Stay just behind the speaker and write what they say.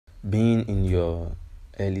being in your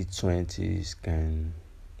early 20s can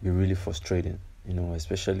be really frustrating,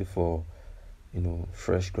 especially for,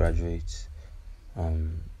 fresh graduates,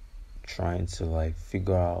 trying to like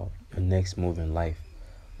figure out your next move in life.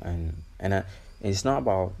 And it's not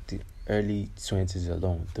about the early 20s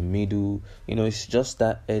alone, the middle, it's just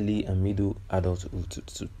that early and middle adulthood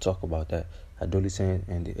to talk about that adolescent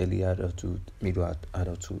and the early adulthood, middle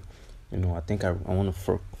adulthood. I think I want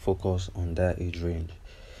to focus on that age range,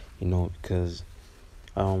 because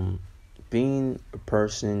being a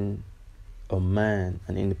person, a man,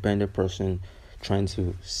 an independent person, trying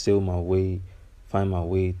to find my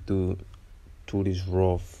way through this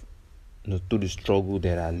rough, through the struggle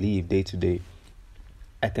that I live day to day.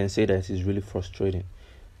 I can say that it's really frustrating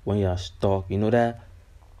when you are stuck. That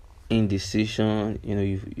indecision.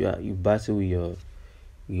 You battle with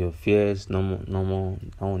your fears. Normal.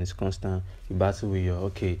 That one is constant. You battle with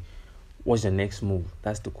your what's your next move?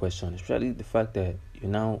 That's the question. Especially the fact that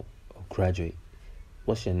you're now a graduate.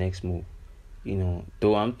 What's your next move?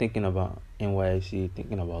 Though I'm thinking about NYC,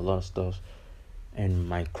 thinking about a lot of stuff, and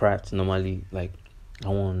my craft normally, like,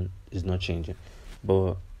 that one is not changing.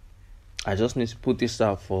 But I just need to put this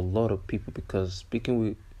out for a lot of people, because speaking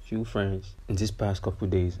with few friends in these past couple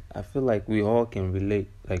days, I feel like we all can relate.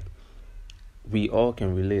 Like, we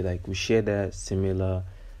share that similar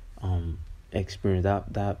experience,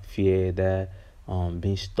 that fear, that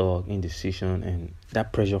being stuck, indecision, and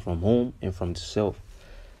that pressure from home and from the self.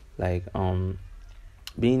 Like,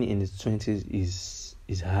 being in the 20s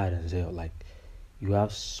is hard as hell. Like, you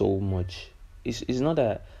have so much. It's not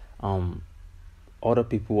that other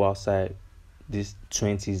people outside this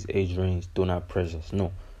 20s age range don't have pressures.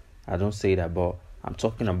 No, I don't say that, but I'm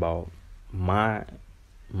talking about my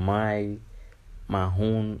own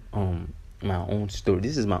story.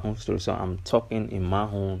 This is my own story, so I'm talking in my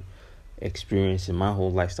own experience, in my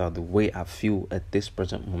whole lifestyle, the way I feel at this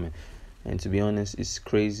present moment. And to be honest, it's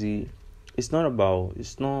crazy. It's not a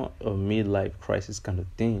midlife crisis kind of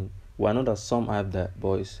thing. Well, I know that some have that,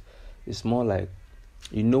 but it's more like,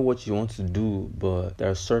 what you want to do, but there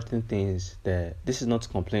are certain things that, this is not to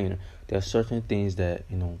complain, there are certain things that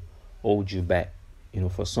hold you back.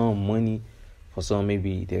 For some, money. For some,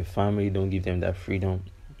 maybe their family don't give them that freedom.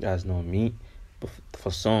 That's not me. But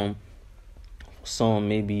for some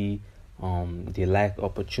maybe they lack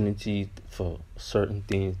opportunity for certain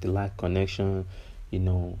things. They lack connection.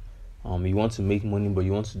 You want to make money, but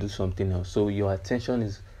you want to do something else. So your attention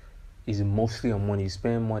is mostly on money. You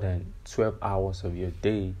spend more than 12 hours of your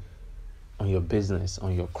day on your business,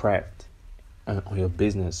 on your craft, on your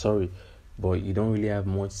business. Sorry, but you don't really have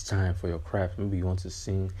much time for your craft. Maybe you want to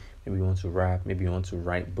sing. Maybe you want to rap. Maybe you want to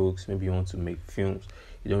write books. Maybe you want to make films.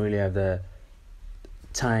 You don't really have that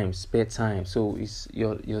time, spare time. So it's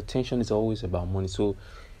your attention is always about money. So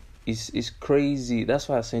it's crazy. That's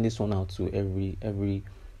why I send this one out to everyone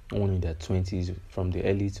in their 20s, from the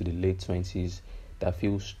early to the late 20s, that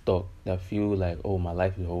feel stuck, that feel like, oh, my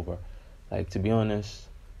life is over. Like, to be honest,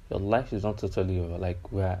 your life is not totally over.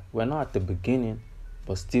 Like, we're not at the beginning,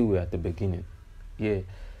 but still we're at the beginning. Yeah,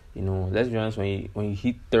 let's be honest. When you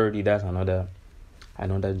hit 30, that's another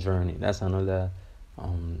journey. That's another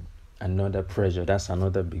pressure. That's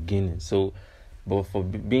another beginning. So, but for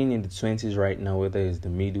being in the 20s right now, whether it's the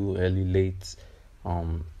middle, early, late,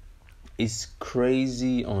 it's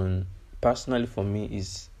crazy. Personally for me,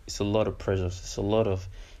 it's a lot of pressures. It's a lot of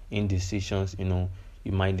indecisions.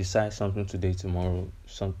 You might decide something today, tomorrow,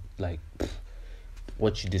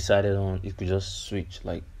 what you decided on, it could just switch.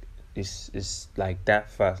 Like, it's like that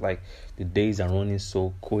fast. Like, the days are running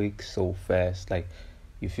so quick, so fast. Like,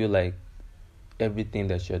 you feel like everything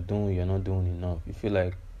that you're doing, you're not doing enough. You feel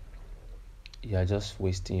like you're just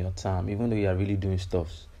wasting your time, even though you're really doing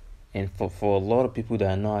stuff. And for a lot of people that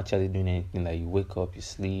are not actually doing anything, like, you wake up, you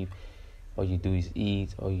sleep, all you do is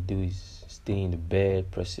eat, all you do is stay in the bed,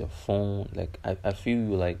 press your phone. Like, I feel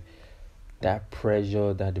like that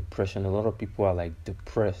pressure, that depression, a lot of people are like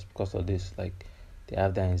depressed because of this. Like, they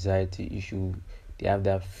have that anxiety issue, they have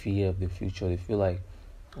that fear of the future. They feel like,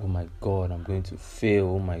 oh my God, I'm going to fail.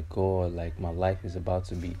 Oh my God, like, my life is about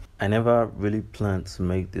to be. I never really planned to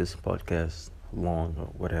make this podcast long or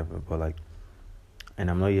whatever, but and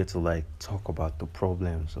I'm not here to talk about the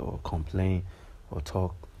problems or complain or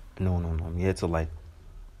talk. No. I'm here to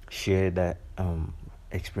share that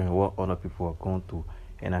experience, what other people are going through.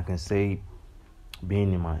 And I can say,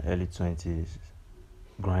 being in my early 20s,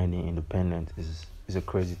 grinding, independent is a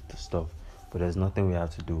crazy stuff. But there's nothing we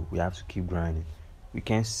have to do. We have to keep grinding. We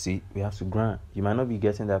can't sit. We have to grind. You might not be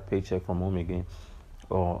getting that paycheck from home again,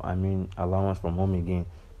 or allowance from home again,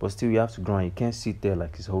 but still you have to grind. You can't sit there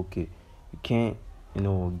like it's okay. You can't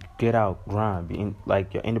Get out, grind,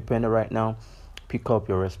 like you're independent right now. Pick up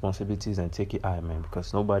your responsibilities and take it out, man,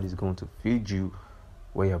 because nobody's going to feed you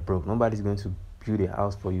where you're broke. Nobody's going to build a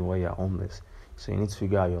house for you where you're homeless. So you need to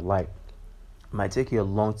figure out your life. It might take you a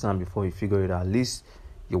long time before you figure it out. At least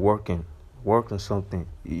you're working. Work on something.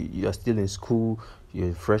 You're still in school. You're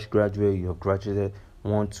a fresh graduate. You're graduated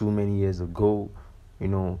too many years ago.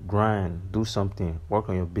 Grind. Do something. Work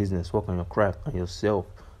on your business. Work on your craft. On yourself.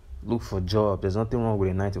 Look for a job. There's nothing wrong with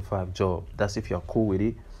a 9-to-5 job. That's if you're cool with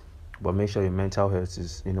it. But make sure your mental health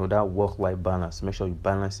is, that work-life balance. Make sure you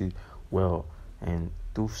balance it well and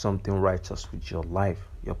do something righteous with your life.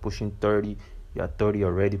 You're pushing 30. You're 30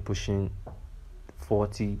 already, pushing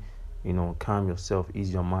 40. Calm yourself,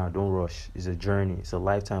 ease your mind, don't rush. It's a journey. It's a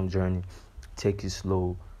lifetime journey. Take it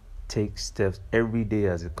slow. Take steps every day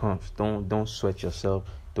as it comes. Don't sweat yourself.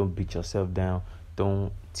 Don't beat yourself down.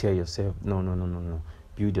 Don't tear yourself. No.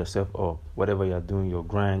 Build yourself up. Whatever you're doing, your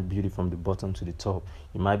grind, build it from the bottom to the top.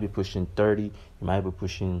 You might be pushing 30. You might be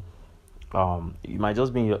pushing you might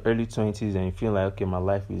just be in your early 20s and you feel like, okay, my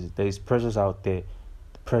life there's pressures out there.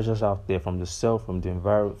 Pressures out there from the self, from the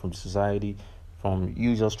environment, from the society, from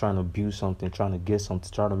you just trying to build something, trying to get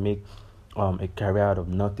something, trying to make a career out of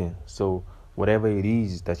nothing. So whatever it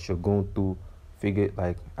is that you're going through,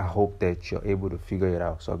 I hope that you're able to figure it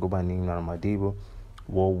out. So I go by the name of Madiba,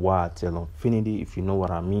 worldwide till infinity. If you know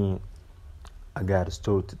what I mean, I got a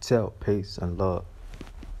story to tell. Peace and love.